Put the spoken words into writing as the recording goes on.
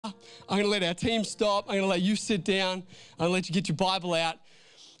I'm going to let our team stop. I'm going to let you sit down. I'm going to let you get your Bible out.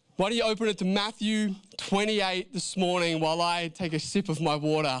 Why don't you open it to Matthew 28 this morning while I take a sip of my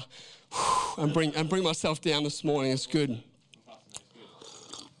water and bring myself down this morning. It's good.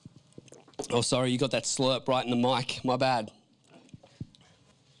 Oh, sorry, you got that slurp right in the mic. My bad.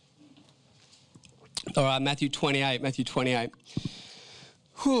 All right, Matthew 28.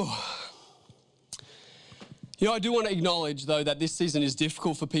 Whew. You know, I do want to acknowledge, though, that this season is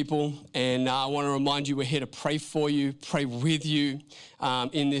difficult for people, and I want to remind you we're here to pray for you, pray with you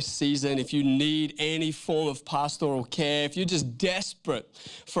in this season. If you need any form of pastoral care, if you're just desperate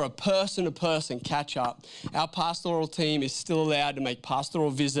for a person-to-person catch-up, our pastoral team is still allowed to make pastoral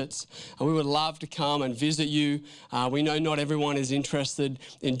visits, and we would love to come and visit you. We know not everyone is interested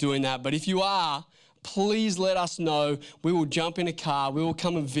in doing that, but if you are, please let us know. We will jump in a car. We will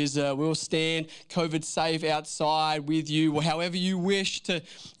come and visit. We will stand COVID safe outside with you. However you wish to,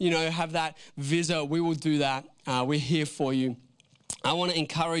 have that visit, we will do that. We're here for you. I want to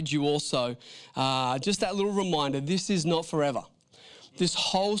encourage you also, just that little reminder, this is not forever. This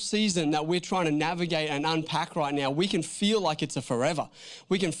whole season that we're trying to navigate and unpack right now, we can feel like it's a forever.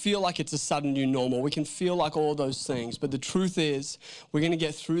 We can feel like it's a sudden new normal. We can feel like all those things. But the truth is, we're going to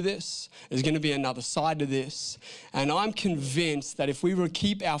get through this. There's going to be another side to this. And I'm convinced that if we were to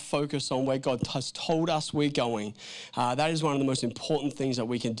keep our focus on where God has told us we're going, that is one of the most important things that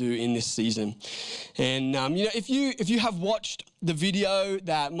we can do in this season. And, if you have watched the video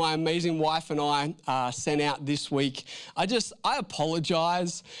that my amazing wife and I sent out this week, I apologize.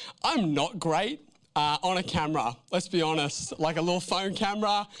 I'm not great on a camera, let's be honest, like a little phone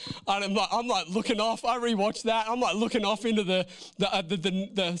camera. I'm like looking off. I rewatched that. I'm like looking off into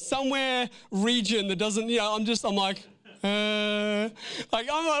the somewhere region that doesn't, I'm like,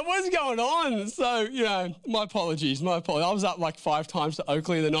 what's going on? So, my apologies. I was up like 5 times to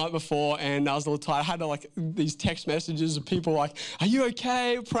Oakley the night before, and I was a little tired. I had these text messages of people like, are you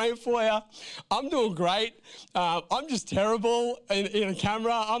okay? Praying for you. I'm doing great. I'm just terrible in a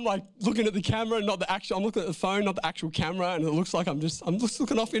camera. I'm like looking at the camera, I'm looking at the phone, not the actual camera, and it looks like I'm just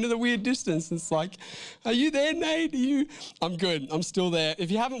looking off into the weird distance. It's like, are you there, Nate? I'm good. I'm still there. If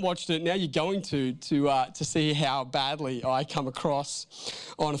you haven't watched it, now you're going to see how badly I come across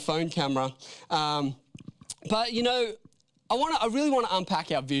on a phone camera. But I really want to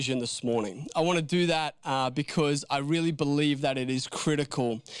unpack our vision this morning. I want to do that because I really believe that it is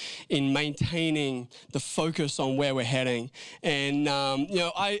critical in maintaining the focus on where we're heading. And,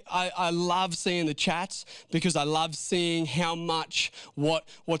 I love seeing the chats because I love seeing how much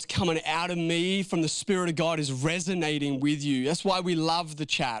what's coming out of me from the Spirit of God is resonating with you. That's why we love the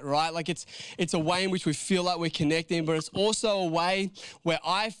chat, right? Like it's a way in which we feel like we're connecting, but it's also a way where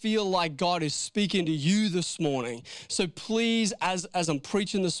I feel like God is speaking to you this morning. So please, as I'm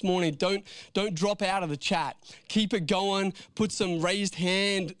preaching this morning, don't drop out of the chat. Keep it going. Put some raised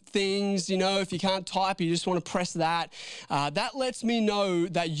hand things, if you can't type, you just want to press that. That lets me know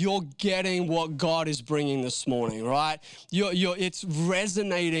that you're getting what God is bringing this morning, right? It's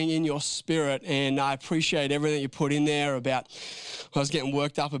resonating in your spirit, and I appreciate everything you put in there about what I was getting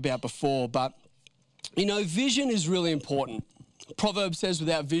worked up about before. But, vision is really important. Proverbs says,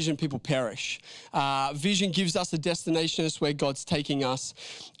 without vision, people perish. Vision gives us a destination. It's where God's taking us.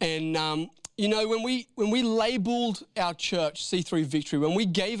 And, when we labeled our church C3 Victory, when we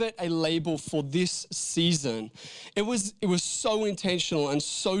gave it a label for this season, it was so intentional and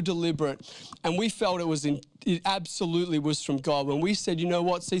so deliberate. And we felt it absolutely was from God. When we said,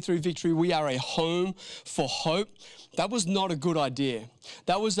 C3 Victory, we are a home for hope, that was not a good idea.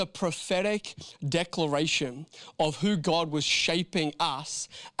 That was a prophetic declaration of who God was shaping us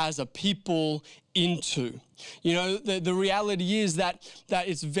as a people into. The reality is that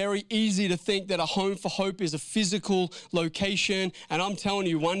it's very easy to think that a home for hope is a physical location. And I'm telling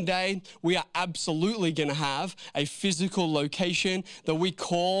you, one day we are absolutely going to have a physical location that we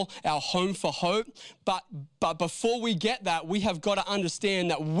call our home for hope. But before we get that, we have got to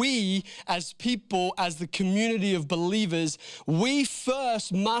understand that we as people, as the community of believers, we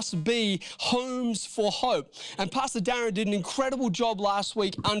first must be homes for hope. And Pastor Darren did an incredible job last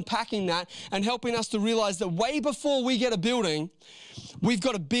week unpacking that and helping us to realize that way before we get a building, we've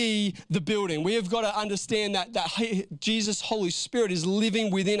got to be the building. We have got to understand that Jesus' Holy Spirit is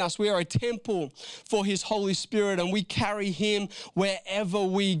living within us. We are a temple for His Holy Spirit, and we carry Him wherever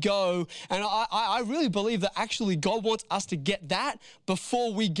we go. And I really believe that actually God wants us to get that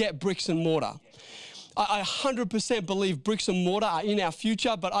before we get bricks and mortar. I 100% believe bricks and mortar are in our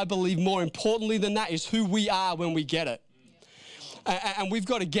future, but I believe more importantly than that is who we are when we get it. And we've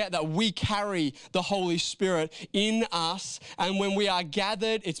got to get that we carry the Holy Spirit in us. And when we are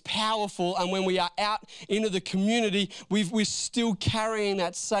gathered, it's powerful. And when we are out into the community, we're still carrying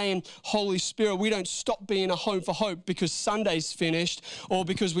that same Holy Spirit. We don't stop being a home for hope because Sunday's finished, or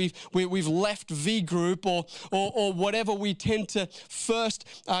because we've left V group, or whatever we tend to first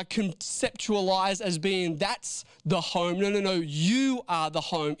conceptualize as being that's the home. No. You are the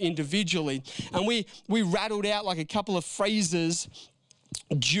home individually. And we rattled out like a couple of phrases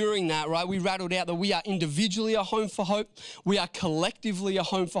during that, right? We rattled out that we are individually a home for hope, we are collectively a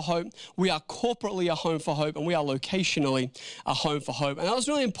home for hope, we are corporately a home for hope, and we are locationally a home for hope. And that was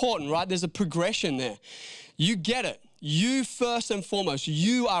really important, right? There's a progression there. You get it. You first and foremost,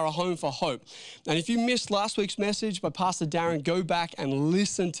 you are a home for hope. And if you missed last week's message by Pastor Darren, go back and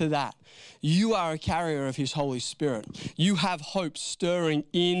listen to that. You are a carrier of his Holy Spirit. You have hope stirring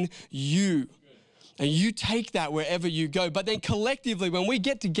in you. And you take that wherever you go. But then collectively, when we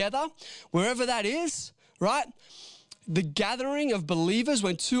get together, wherever that is, right? The gathering of believers,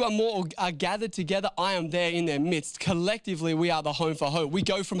 when two or more are gathered together, I am there in their midst. Collectively, we are the home for hope. We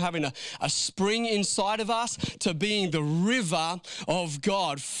go from having a spring inside of us to being the river of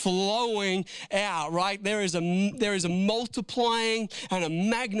God flowing out, right? There is a multiplying and a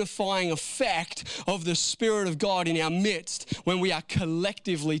magnifying effect of the Spirit of God in our midst when we are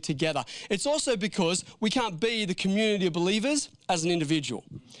collectively together. It's also because we can't be the community of believers as an individual,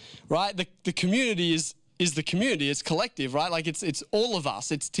 right? The community is the community, it's collective, right? Like it's all of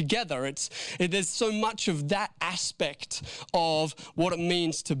us, it's together. There's so much of that aspect of what it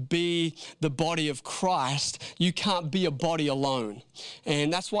means to be the body of Christ. You can't be a body alone.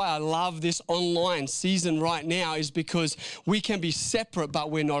 And that's why I love this online season right now, is because we can be separate, but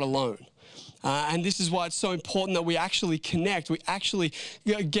we're not alone. And this is why it's so important that we actually connect. We actually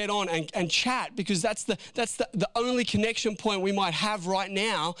get on and chat, because that's the only connection point we might have right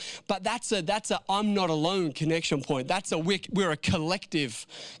now. But that's a I'm not alone connection point. We're a collective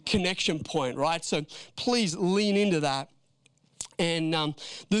connection point, right? So please lean into that. And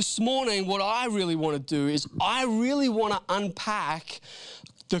this morning, what I really want to do is I really want to unpack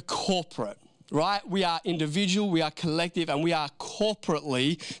the corporate. Right? We are individual, we are collective, and we are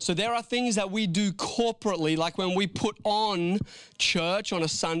corporately. So there are things that we do corporately, like when we put on church on a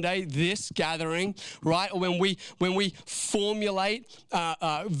Sunday, this gathering, right? Or when we formulate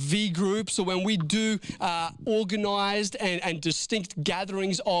V groups, or when we do organized and distinct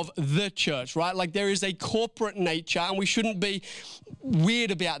gatherings of the church, right? Like there is a corporate nature, and we shouldn't be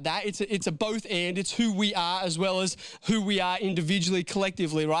weird about that. It's a both and. It's who we are as well as who we are individually,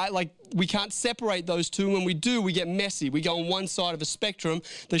 collectively, right? Like we can't separate those two. When we do, we get messy. We go on one side of a spectrum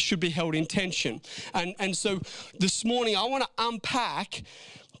that should be held in tension. And so this morning, I want to unpack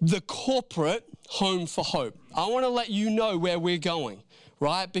the corporate home for hope. I want to let you know where we're going,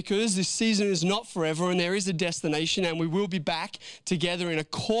 right? Because this season is not forever, and there is a destination, and we will be back together in a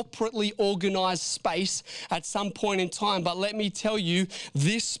corporately organized space at some point in time. But let me tell you,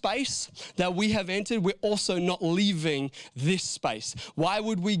 this space that we have entered, we're also not leaving this space. Why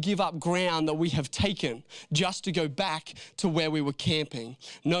would we give up ground that we have taken just to go back to where we were camping?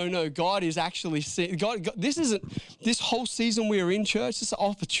 No, God is actually, God, this whole season we are in church, it's an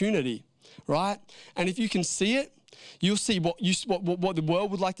opportunity, right? And if you can see it, you'll see what the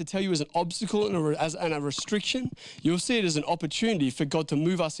world would like to tell you as an obstacle and a restriction. You'll see it as an opportunity for God to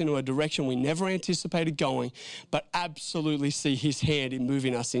move us into a direction we never anticipated going, but absolutely see his hand in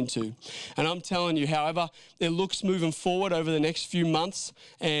moving us into. And I'm telling you, however it looks moving forward over the next few months,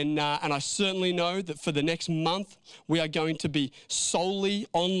 and I certainly know that for the next month, we are going to be solely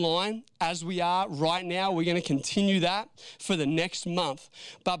online as we are right now. We're going to continue that for the next month.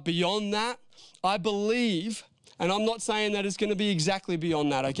 But beyond that, I believe, and I'm not saying that it's going to be exactly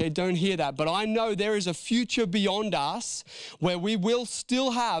beyond that, okay? Don't hear that. But I know there is a future beyond us where we will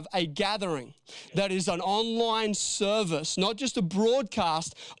still have a gathering that is an online service, not just a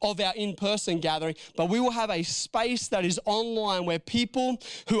broadcast of our in-person gathering, but we will have a space that is online where people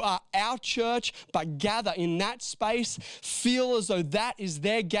who are our church but gather in that space feel as though that is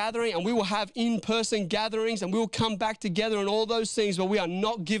their gathering, and we will have in-person gatherings, and we will come back together and all those things, but we are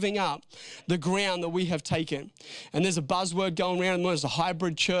not giving up the ground that we have taken. And there's a buzzword going around, and there's a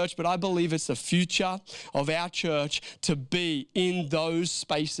hybrid church, but I believe it's the future of our church to be in those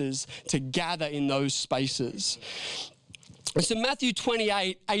spaces, to gather in those spaces. And so Matthew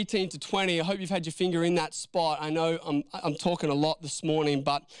 28, 18 to 20, I hope you've had your finger in that spot. I know I'm talking a lot this morning,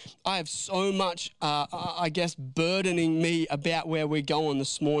 but I have so much, burdening me about where we're going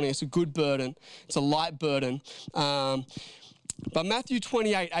this morning. It's a good burden. It's a light burden. But Matthew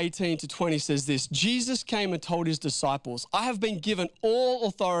 28:18-20 says this: Jesus came and told his disciples, I have been given all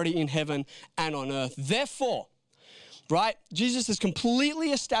authority in heaven and on earth. Therefore, right? Jesus has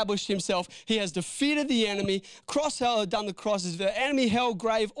completely established himself. He has defeated the enemy. Cross hell, done the crosses. The enemy, hell,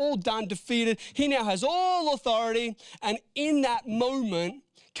 grave, all done, defeated. He now has all authority. And in that moment,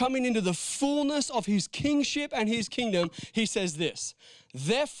 coming into the fullness of his kingship and his kingdom, he says this: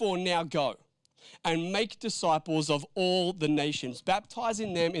 therefore now go and make disciples of all the nations,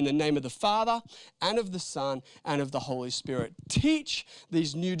 baptizing them in the name of the Father and of the Son and of the Holy Spirit. Teach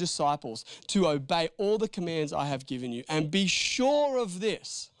these new disciples to obey all the commands I have given you, and be sure of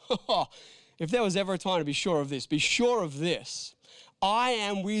this. If there was ever a time to be sure of this, be sure of this: I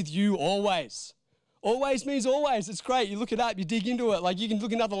am with you always. Always means always. It's great. You look it up, you dig into it. Like, you can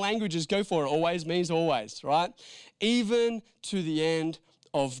look in other languages, go for it. Always means always, right? Even to the end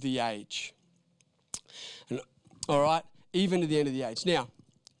of the age. All right, even to the end of the age. Now,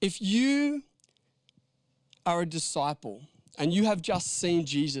 if you are a disciple and you have just seen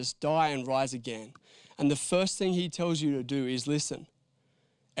Jesus die and rise again, and the first thing he tells you to do is listen,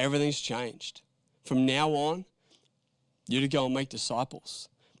 everything's changed. From now on, you're to go and make disciples.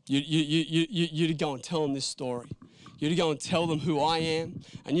 You're to go and tell them this story. You're to go and tell them who I am,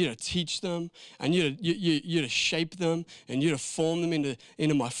 and you're to teach them, and you're to shape them, and you're to form them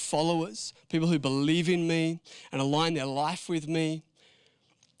into my followers, people who believe in me and align their life with me,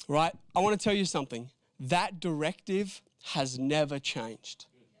 right? I want to tell you something. That directive has never changed.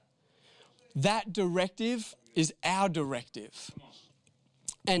 That directive is our directive.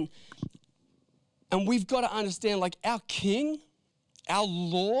 And we've got to understand, like, our King, our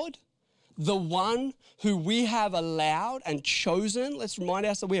Lord, the one who we have allowed and chosen, let's remind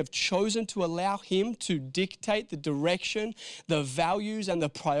ourselves, we have chosen to allow him to dictate the direction, the values, and the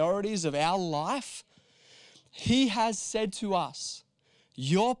priorities of our life. He has said to us,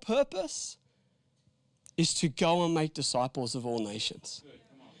 your purpose is to go and make disciples of all nations.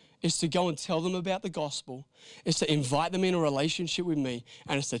 It's to go and tell them about the gospel. It's to invite them in a relationship with me,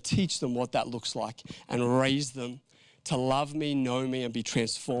 and it's to teach them what that looks like and raise them to love me, know me, and be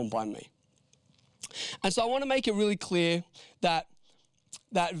transformed by me. And so I want to make it really clear that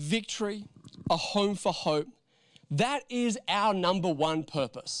victory, a home for hope, that is our number one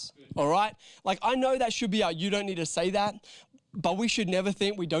purpose, all right? Like, I know that should be you don't need to say that, but we should never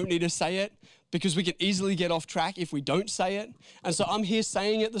think we don't need to say it, because we can easily get off track if we don't say it. And so I'm here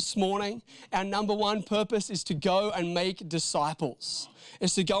saying it this morning. Our number one purpose is to go and make disciples.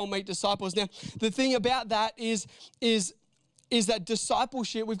 Is to go and make disciples. Now, the thing about that is that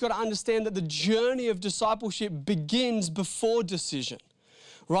discipleship, we've got to understand that the journey of discipleship begins before decision,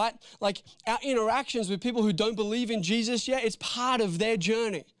 right? Like, our interactions with people who don't believe in Jesus yet, it's part of their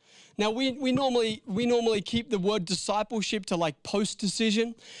journey. Now, we normally keep the word discipleship to, like,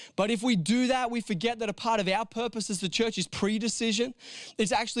 post-decision, but if we do that, we forget that a part of our purpose as the church is pre-decision.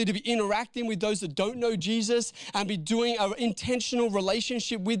 It's actually to be interacting with those that don't know Jesus and be doing an intentional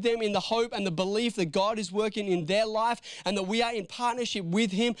relationship with them in the hope and the belief that God is working in their life and that we are in partnership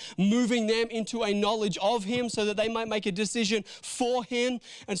with him, moving them into a knowledge of him so that they might make a decision for him.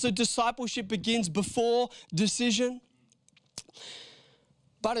 And so discipleship begins before decision.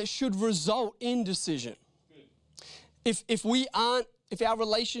 But it should result in decision. If our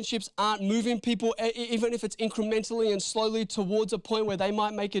relationships aren't moving people, even if it's incrementally and slowly towards a point where they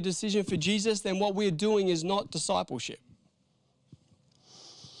might make a decision for Jesus, then what we're doing is not discipleship.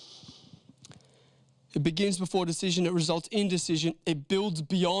 It begins before decision, it results in decision, it builds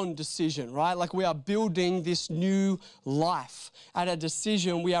beyond decision, right? Like, we are building this new life. At a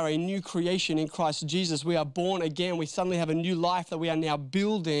decision, we are a new creation in Christ Jesus. We are born again. We suddenly have a new life that we are now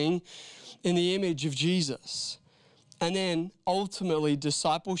building in the image of Jesus. And then ultimately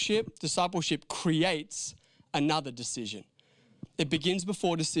discipleship creates another decision. It begins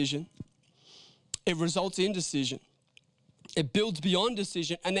before decision. It results in decision. It builds beyond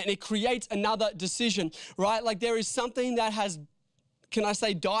decision, and then it creates another decision, right? Like, there is something that has, can I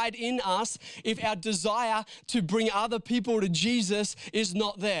say, died in us if our desire to bring other people to Jesus is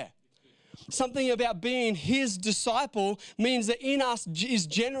not there. Something about being his disciple means that in us is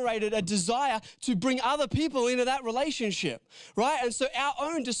generated a desire to bring other people into that relationship, right? And so our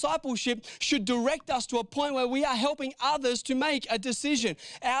own discipleship should direct us to a point where we are helping others to make a decision.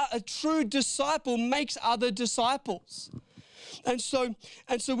 A true disciple makes other disciples. And so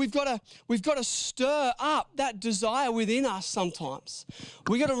we've got to stir up that desire within us sometimes.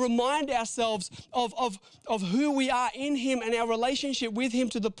 We've got to remind ourselves of who we are in him and our relationship with him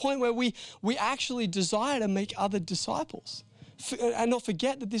to the point where we actually desire to make other disciples. And not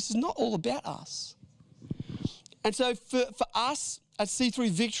forget that this is not all about us. And so for us at C3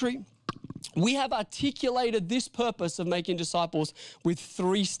 Victory, we have articulated this purpose of making disciples with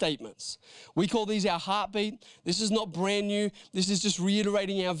 3 statements. We call these our heartbeat. This is not brand new. This is just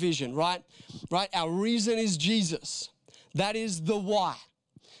reiterating our vision, right? Our reason is Jesus. That is the why.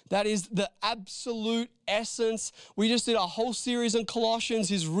 That is the absolute essence. We just did a whole series on Colossians.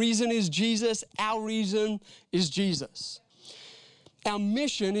 His reason is Jesus. Our reason is Jesus. Our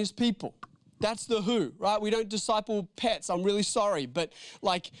mission is people. That's the who, right? We don't disciple pets. I'm really sorry. But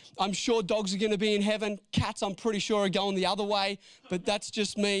like, I'm sure dogs are going to be in heaven. Cats, I'm pretty sure, are going the other way. But that's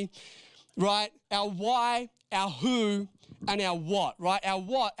just me, right? Our why, our who, and our what, right? Our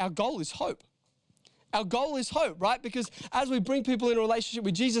what, our goal is hope. Our goal is hope, right? Because as we bring people in a relationship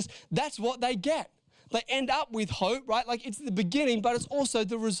with Jesus, that's what they get. They end up with hope, right? Like, it's the beginning, but it's also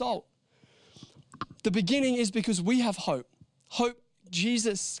the result. The beginning is because we have hope. Hope,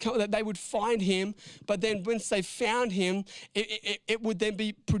 Jesus, that they would find him, but then once they found him, it would then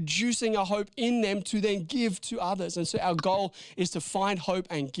be producing a hope in them to then give to others. And so our goal is to find hope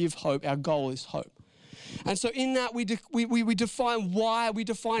and give hope. Our goal is hope. And so in that, we define why, we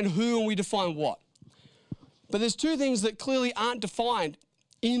define who, and we define what. But there's 2 things that clearly aren't defined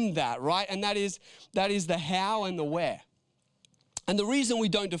in that, right? And that is the how and the where. And the reason we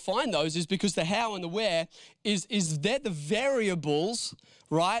don't define those is because the how and the where is they're the variables,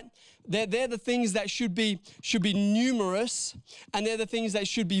 right? They're the things that should be numerous, and they're the things that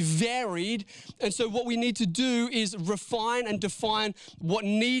should be varied. And so what we need to do is refine and define what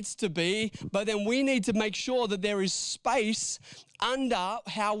needs to be, but then we need to make sure that there is space under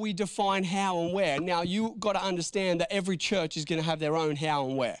how we define how and where. Now, you got to understand that every church is going to have their own how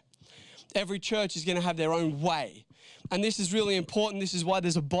and where. Every church is going to have their own way. And this is really important. This is why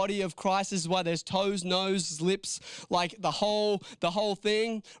there's a body of Christ. This is why there's toes, nose, lips, like the whole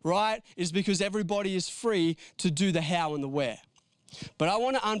thing, right? Is because everybody is free to do the how and the where. But I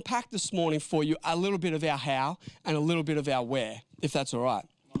want to unpack this morning for you a little bit of our how and a little bit of our where, if that's all right.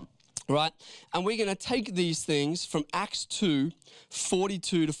 Right? And we're going to take these things from Acts 2,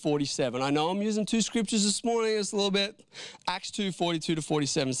 42 to 47. I know I'm using 2 scriptures this morning. It's a little bit. Acts 2, 42 to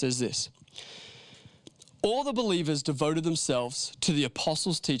 47 says this. All the believers devoted themselves to the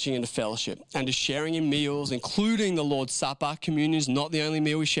apostles' teaching and to fellowship and to sharing in meals, including the Lord's Supper. Communion is not the only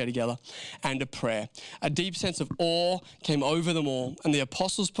meal we share together, and to prayer. A deep sense of awe came over them all, and the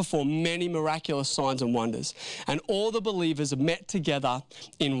apostles performed many miraculous signs and wonders. And all the believers met together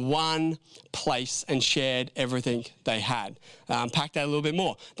in one place and shared everything they had. Unpack that a little bit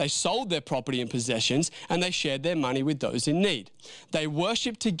more. They sold their property and possessions, and they shared their money with those in need. They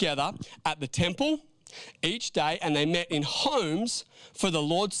worshipped together at the temple each day, and they met in homes for the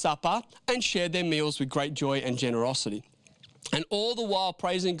Lord's Supper and shared their meals with great joy and generosity. And all the while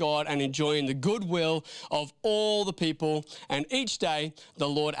praising God and enjoying the goodwill of all the people. And each day the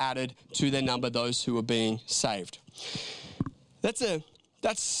Lord added to their number those who were being saved. That's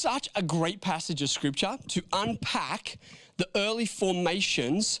such a great passage of scripture to unpack the early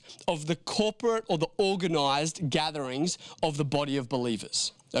formations of the corporate or the organized gatherings of the body of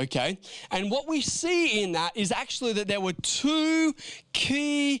believers. Okay? And what we see in that is actually that there were 2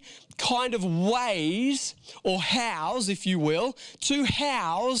 key kind of ways, or hows, if you will, 2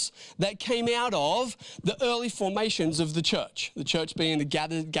 hows that came out of the early formations of the church being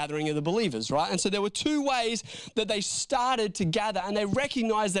the gathering of the believers, right? And so there were 2 ways that they started to gather, and they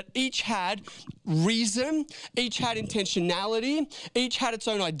recognized that each had reason, each had intentionality, each had its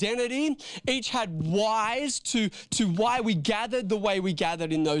own identity, each had whys to why we gathered the way we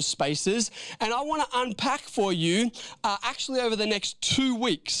gathered in those spaces. And I want to unpack for you, actually over the next 2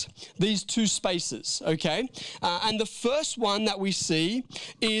 weeks, these 2 spaces, okay? And the first one that we see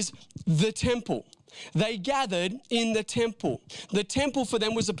is the temple. They gathered in the temple. The temple for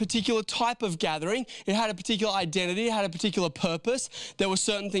them was a particular type of gathering. It had a particular identity. It had a particular purpose. There were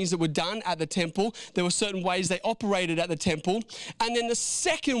certain things that were done at the temple. There were certain ways they operated at the temple. And then the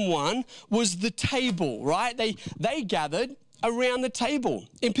second one was the table, right? They gathered around the table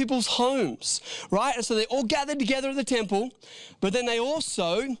in people's homes, right? And so they all gathered together at the temple, but then they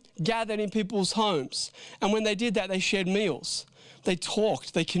also gathered in people's homes. And when they did that, they shared meals. They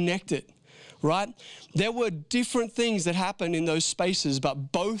talked, they connected, right? There were different things that happened in those spaces,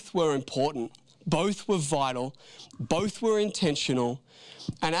 but both were important. Both were vital. Both were intentional.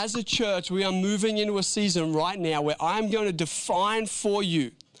 And as a church, we are moving into a season right now where I'm going to define for you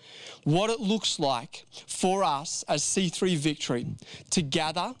what it looks like for us as C3 Victory to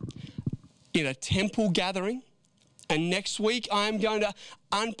gather in a temple gathering. And next week, I'm going to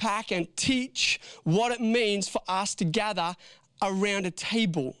unpack and teach what it means for us to gather around a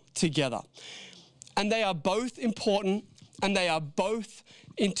table together. and they are both important, and they are both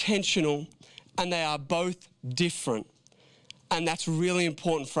intentional, and they are both different. And that's really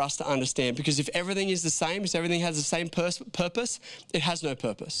important for us to understand, because if everything is the same, if everything has the same purpose, it has no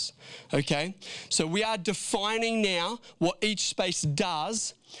purpose, okay? So we are defining now what each space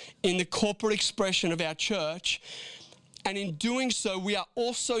does in the corporate expression of our church. And in doing so, we are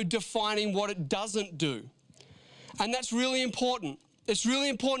also defining what it doesn't do. And that's really important. It's really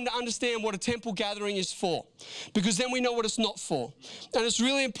important to understand what a temple gathering is for, because then we know what it's not for. And it's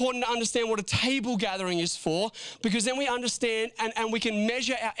really important to understand what a table gathering is for, because then we understand and we can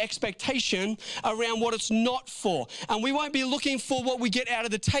measure our expectation around what it's not for. And we won't be looking for what we get out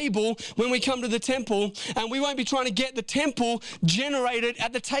of the table when we come to the temple, and we won't be trying to get the temple generated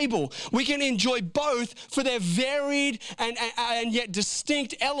at the table. We can enjoy both for their varied and yet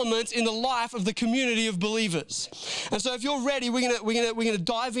distinct elements in the life of the community of believers. And so if you're ready, we're going to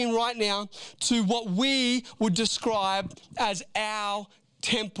dive in right now to what we would describe as our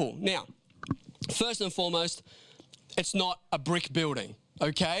temple. Now, first and foremost, it's not a brick building,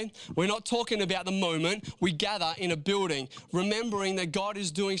 okay? We're not talking about the moment we gather in a building, remembering that God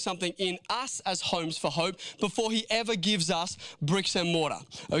is doing something in us as Homes for Hope before he ever gives us bricks and mortar,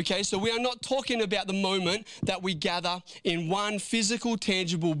 okay? So we are not talking about the moment that we gather in one physical,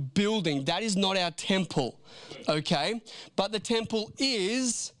 tangible building. That is not our temple, okay? But the temple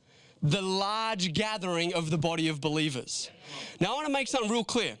is the large gathering of the body of believers. Now, I want to make something real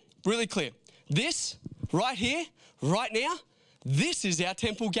clear, really clear. This right here, right now, this is our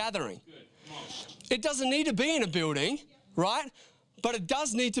temple gathering. It doesn't need to be in a building, right? But it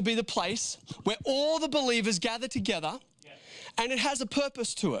does need to be the place where all the believers gather together, and it has a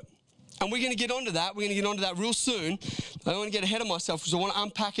purpose to it. And we're going to get onto that. We're going to get onto that real soon. I don't want to get ahead of myself, because I want to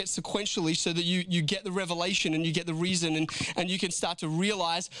unpack it sequentially so that you get the revelation and you get the reason, and you can start to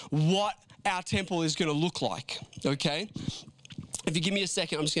realize what our temple is going to look like, okay? If you give me a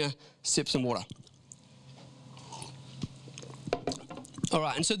second, I'm just going to sip some water. All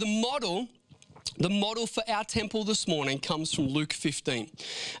right, and so the model for our temple this morning comes from Luke 15.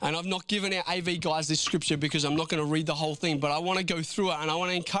 And I've not given our AV guys this scripture because I'm not going to read the whole thing, but I want to go through it, and I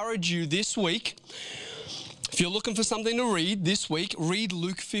want to encourage you this week, if you're looking for something to read this week, read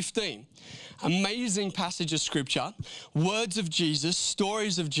Luke 15. Amazing passage of scripture, words of Jesus,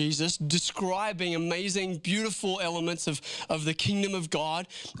 stories of Jesus, describing amazing, beautiful elements of the kingdom of God.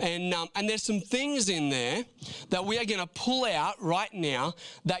 And there's some things in there that we are going to pull out right now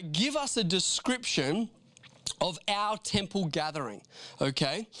that give us a description of our temple gathering,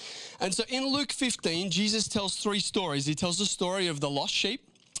 okay? And so in Luke 15, Jesus tells three stories. He tells the story of the lost sheep,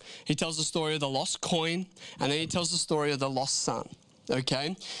 he tells the story of the lost coin, and then he tells the story of the lost son.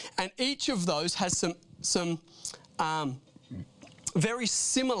 Okay, and each of those has some very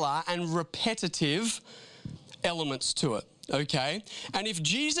similar and repetitive elements to it, okay? And if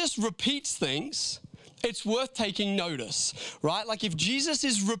Jesus repeats things, it's worth taking notice, right? Like if Jesus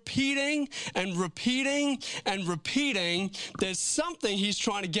is repeating and repeating and repeating, there's something he's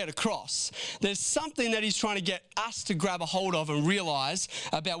trying to get across. There's something that he's trying to get us to grab a hold of and realize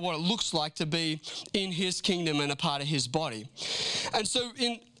about what it looks like to be in his kingdom and a part of his body. And so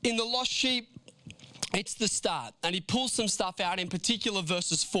in the lost sheep, it's the start, and he pulls some stuff out, in particular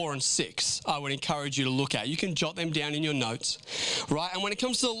verses 4 and 6, I would encourage you to look at. You can jot them down in your notes, right? And when it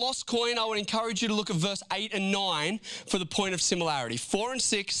comes to the lost coin, I would encourage you to look at verse 8 and 9 for the point of similarity. 4 and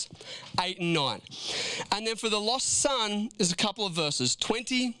 6, 8 and 9. And then for the lost son, there's a couple of verses,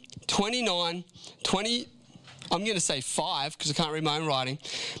 20, 29, 20, I'm going to say 5 because I can't read my own writing,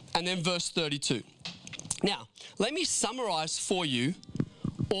 and then verse 32. Now, let me summarize for you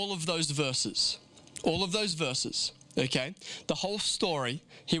all of those verses. All of those verses, okay? The whole story,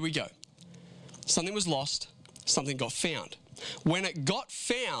 here we go. Something was lost, something got found. When it got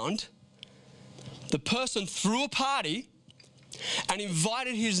found, the person threw a party and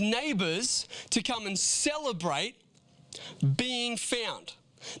invited his neighbors to come and celebrate being found.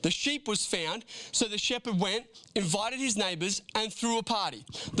 The sheep was found, so the shepherd went, invited his neighbors, and threw a party.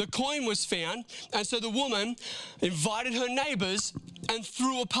 The coin was found, and so the woman invited her neighbors and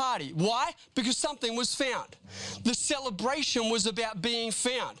threw a party. Why? Because something was found. The celebration was about being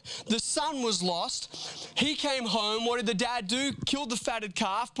found. The son was lost. He came home. What did the dad do? Killed the fatted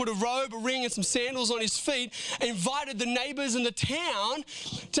calf, put a robe, a ring, and some sandals on his feet, invited the neighbors in the town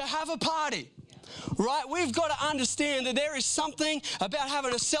to have a party. Right? We've got to understand that there is something about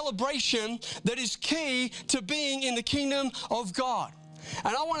having a celebration that is key to being in the kingdom of God.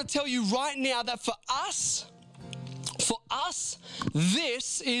 And I want to tell you right now that for us, For us,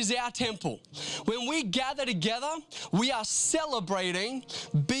 this is our temple. When we gather together, we are celebrating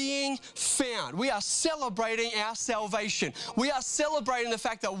being found. We are celebrating our salvation. We are celebrating the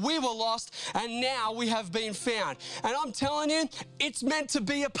fact that we were lost and now we have been found. And I'm telling you, it's meant to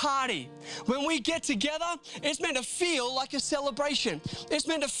be a party. When we get together, it's meant to feel like a celebration. It's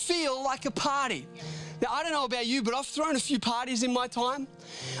meant to feel like a party. Now, I don't know about you, but I've thrown a few parties in my time.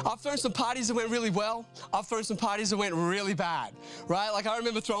 I've thrown some parties that went really well. I've thrown some parties that went really bad, right? Like I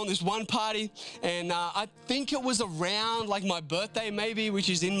remember throwing this one party, and I think it was around like my birthday maybe, which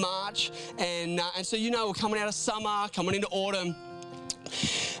is in March. And so, you know, we're coming out of summer, coming into autumn.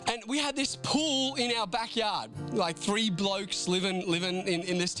 And we had this pool in our backyard, like 3 blokes living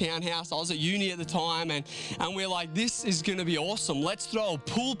in this townhouse. I was at uni at the time, and we're like, this is going to be awesome. Let's throw a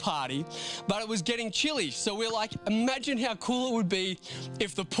pool party. But it was getting chilly. So we're like, imagine how cool it would be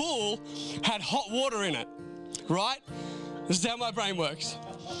if the pool had hot water in it, right? This is how my brain works.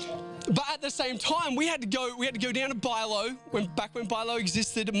 But at the same time, we had to go down to Bilo, back when Bilo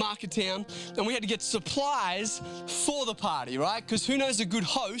existed at Marketown, and we had to get supplies for the party, right? Because who knows a good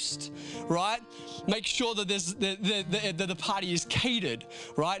host, right? Make sure that the party is catered,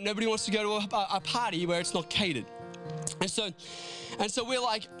 right? Nobody wants to go to a party where it's not catered. And so we're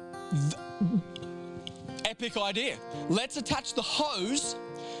like, epic idea. Let's attach the hose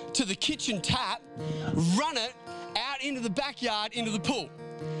to the kitchen tap, run it out into the backyard, into the pool.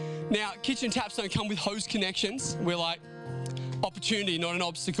 Now, kitchen taps don't come with hose connections. We're like, opportunity, not an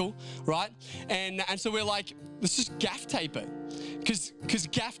obstacle, right? And so we're like, let's just gaff tape it, because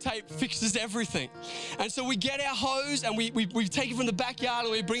gaff tape fixes everything. And so we get our hose and we take it from the backyard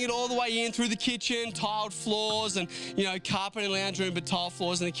and we bring it all the way in through the kitchen, tiled floors and, you know, carpet and lounge room, but tiled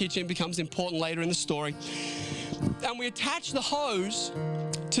floors in the kitchen becomes important later in the story. And we attach the hose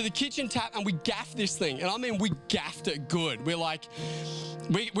to the kitchen tap and we gaff this thing. And I mean, we gaffed it good. We're like,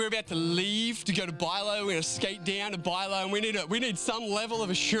 we're about to leave to go to Bilo. We're going to skate down to Bilo, and we need some level of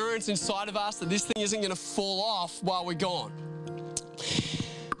assurance inside of us that this thing isn't going to fall off while we're gone.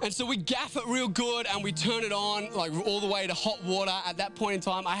 And so we gaff it real good and we turn it on like all the way to hot water. At that point in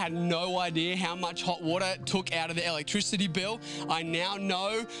time, I had no idea how much hot water it took out of the electricity bill. I now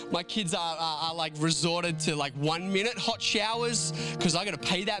know my kids are like resorted to like 1 minute hot showers because I got to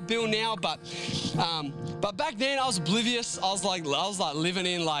pay that bill now. But back then I was oblivious. I was like living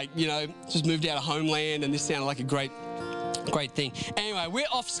in like, you know, just moved out of homeland, and this sounded like a great thing. Anyway, we're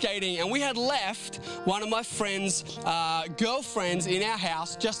off skating and we had left one of my friend's girlfriends in our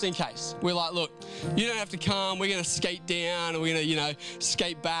house just in case. We're like, look, you don't have to come. We're going to skate down and we're going to, you know,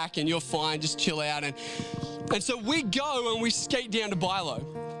 skate back and you're fine. Just chill out. And so we go and we skate down to Bilo.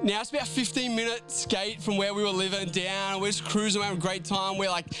 Now, it's about a 15-minute skate from where we were living down. We're just cruising, we're having a great time. We're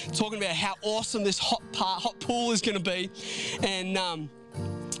like talking about how awesome this hot pool is going to be. And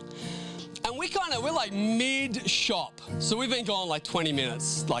we're like mid-shop. So we've been gone like 20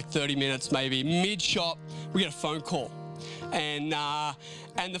 minutes, like 30 minutes maybe. Mid-shop, we get a phone call. And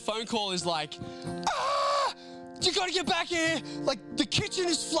the phone call is like, you gotta get back here. Like, the kitchen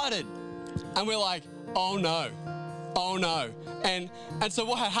is flooded. And we're like, oh no. And so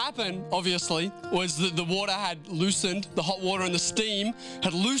what had happened, obviously, was that the water had loosened, the hot water and the steam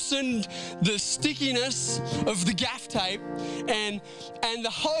had loosened the stickiness of the gaff tape, and the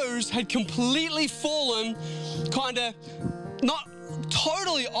hose had completely fallen, kind of not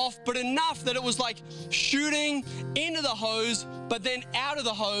totally off, but enough that it was like shooting into the hose, but then out of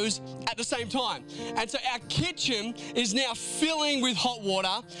the hose at the same time. And so our kitchen is now filling with hot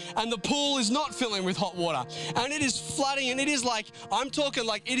water and the pool is not filling with hot water. And it is flooding, and it is like, I'm talking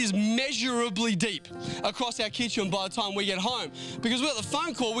like it is measurably deep across our kitchen by the time we get home. Because we got the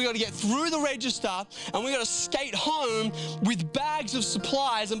phone call, we got to get through the register and we got to skate home with bags of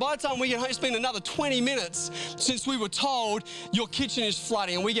supplies. And by the time we get home, it's been another 20 minutes since we were told your kitchen is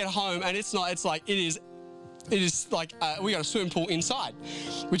flooding, and we get home and it's not, it's like, it is like we got a swimming pool inside,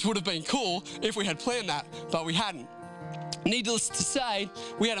 which would have been cool if we had planned that, but we hadn't. Needless to say,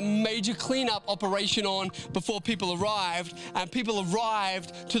 we had a major cleanup operation on before people arrived, and people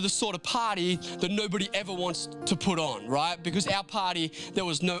arrived to the sort of party that nobody ever wants to put on, right? Because our party, there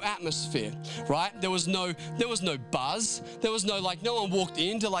was no atmosphere, right? There was no buzz. There was no, like, no one walked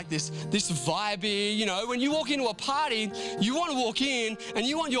into like this vibey, you know, when you walk into a party, you want to walk in and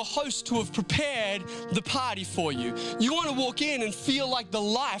you want your host to have prepared the party for you. You want to walk in and feel like the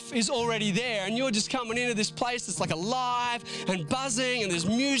life is already there, and you're just coming into this place that's like alive alive and buzzing and there's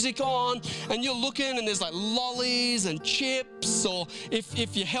music on and you're looking and there's like lollies and chips, or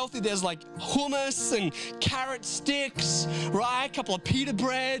if you're healthy, there's like hummus and carrot sticks, right? A couple of pita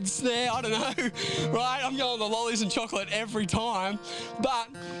breads there, I don't know, right? I'm going the lollies and chocolate every time. But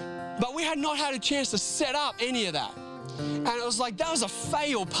we had not had a chance to set up any of that. And it was like, that was a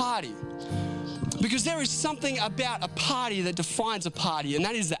fail party. Because there is something about a party that defines a party, and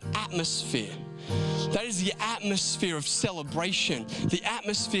that is the atmosphere. That is the atmosphere of celebration, the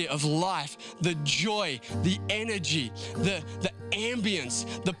atmosphere of life, the joy, the energy, the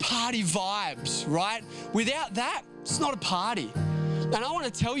ambience, the party vibes, right? Without that, it's not a party. And I want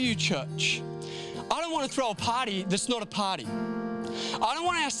to tell you, church, I don't want to throw a party that's not a party. I don't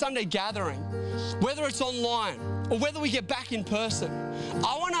want our Sunday gathering, whether it's online or whether we get back in person,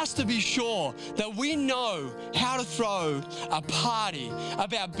 I want us to be sure that we know how to throw a party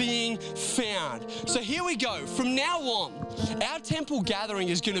about being found. So here we go. From now on, our temple gathering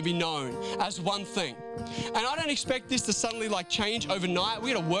is going to be known as one thing. And I don't expect this to suddenly like change overnight.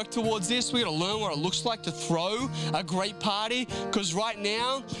 We got to work towards this. We got to learn what it looks like to throw a great party. Because right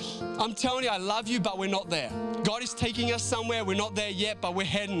now, I'm telling you, I love you, but we're not there. God is taking us somewhere. We're not there yet, but we're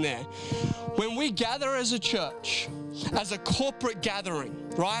heading there. When we gather as a church, as a corporate gathering,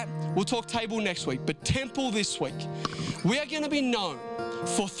 right? We'll talk table next week, but temple this week. We are going to be known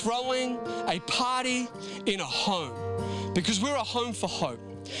for throwing a party in a home, because we're a home for hope.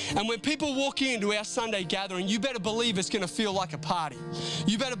 And when people walk into our Sunday gathering, you better believe it's going to feel like a party.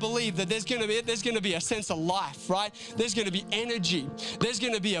 You better believe that there's going to be a sense of life, right? There's going to be energy. There's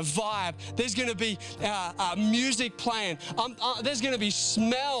going to be a vibe. There's going to be music playing. There's going to be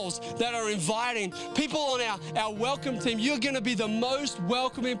smells that are inviting. People on our welcome team, you're going to be the most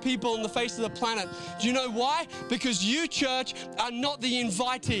welcoming people on the face of the planet. Do you know why? Because you, church, are not the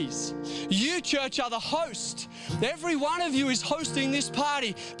invitees. You, church, are the host. Every one of you is hosting this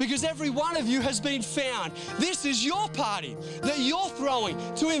party, because every one of you has been found. This is your party that you're throwing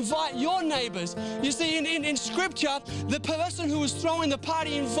to invite your neighbors. You see, in Scripture, the person who was throwing the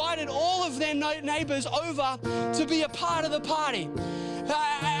party invited all of their neighbors over to be a part of the party.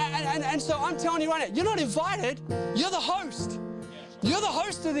 And so I'm telling you right now, you're not invited, you're the host. You're the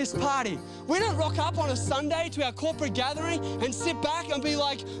host of this party. We don't rock up on a Sunday to our corporate gathering and sit back and be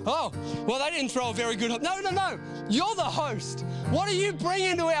like, oh, well, they didn't throw a very good... No. You're the host. What are you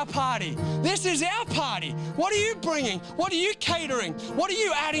bringing to our party? This is our party. What are you bringing? What are you catering? What are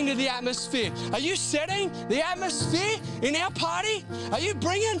you adding to the atmosphere? Are you setting the atmosphere in our party? Are you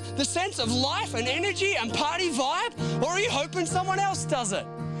bringing the sense of life and energy and party vibe? Or are you hoping someone else does it?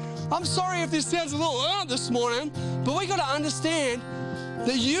 I'm sorry if this sounds a little this morning, but we got to understand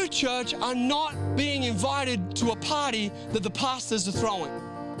that you, church, are not being invited to a party that the pastors are throwing.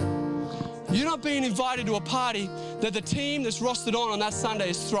 You're not being invited to a party that the team that's rostered on that Sunday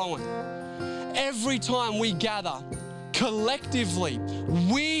is throwing. Every time we gather, collectively,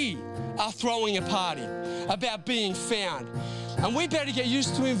 we are throwing a party about being found. And we better get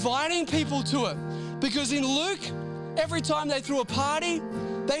used to inviting people to it, because in Luke, every time they threw a party,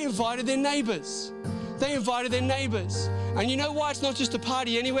 they invited their neighbors. They invited their neighbors. And you know why it's not just a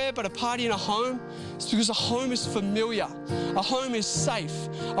party anywhere, but a party in a home? It's because a home is familiar. A home is safe.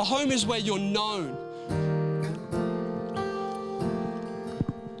 A home is where you're known.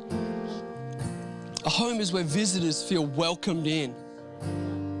 A home is where visitors feel welcomed in.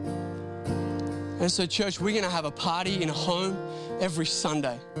 And so, church, we're going to have a party in a home every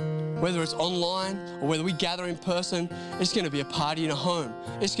Sunday. Whether it's online or whether we gather in person, it's going to be a party in a home.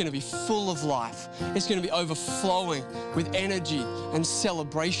 It's going to be full of life. It's going to be overflowing with energy and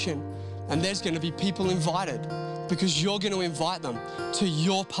celebration. And there's going to be people invited, because you're going to invite them to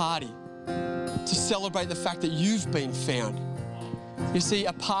your party to celebrate the fact that you've been found. You see,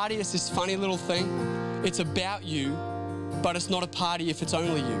 a party is this funny little thing. It's about you, but it's not a party if it's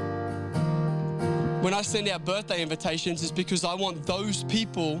only you. When I send out birthday invitations, it's because I want those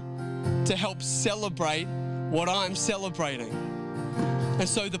people to help celebrate what I'm celebrating. And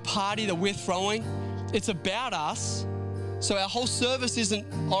so the party that we're throwing, it's about us. So our whole service isn't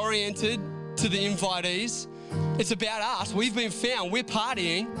oriented to the invitees. It's about us. We've been found. We're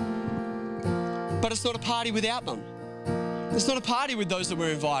partying. But it's not a party without them. It's not a party with those that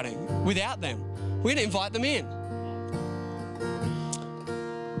we're inviting without them. We're going to invite them in.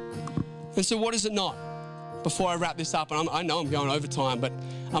 And so what is it not? Before I wrap this up, and I know I'm going over time, but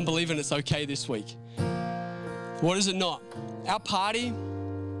I'm believing it's okay this week. What is it not? Our party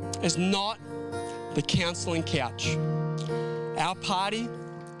is not the counseling couch. Our party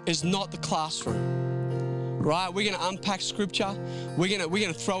is not the classroom. right? We're going to unpack scripture. We're going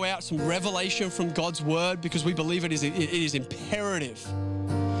to throw out some revelation from God's word because we believe it is imperative.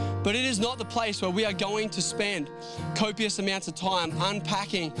 But it is not the place where we are going to spend copious amounts of time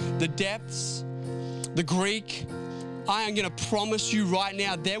unpacking the depths, the Greek. I am going to promise you right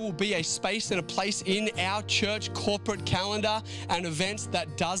now, there will be a space and a place in our church corporate calendar and events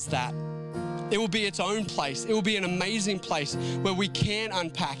that does that. It will be its own place. It will be an amazing place where we can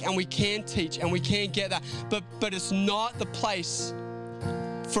unpack and we can teach and we can get that. But it's not the place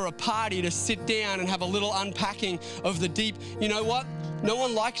for a party to sit down and have a little unpacking of the deep. You know what? No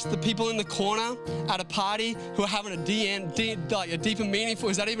one likes the people in the corner at a party who are having like a deep and meaningful,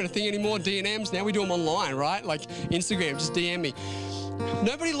 is that even a thing anymore? D&Ms, now we do them online, right? Like Instagram, just DM me.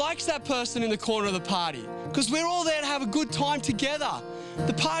 Nobody likes that person in the corner of the party because we're all there to have a good time together.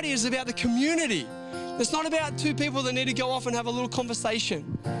 The party is about the community. It's not about two people that need to go off and have a little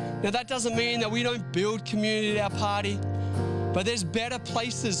conversation. Now that doesn't mean that we don't build community at our party, but there's better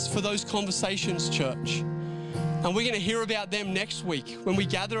places for those conversations, church. And we're going to hear about them next week when we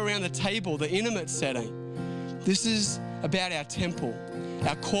gather around the table, the intimate setting. This is about our temple,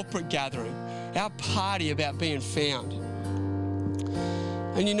 our corporate gathering, our party about being found.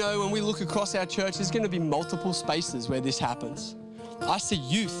 And you know, when we look across our church, there's going to be multiple spaces where this happens. I see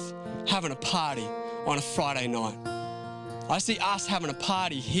youth having a party on a Friday night. I see us having a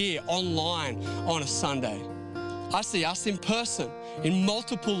party here online on a Sunday. I see us in person in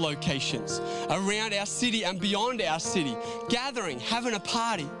multiple locations around our city and beyond our city, gathering, having a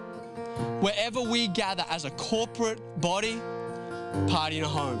party. Wherever we gather as a corporate body, party in a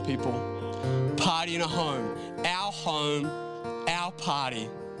home, people. Party in a home, our party.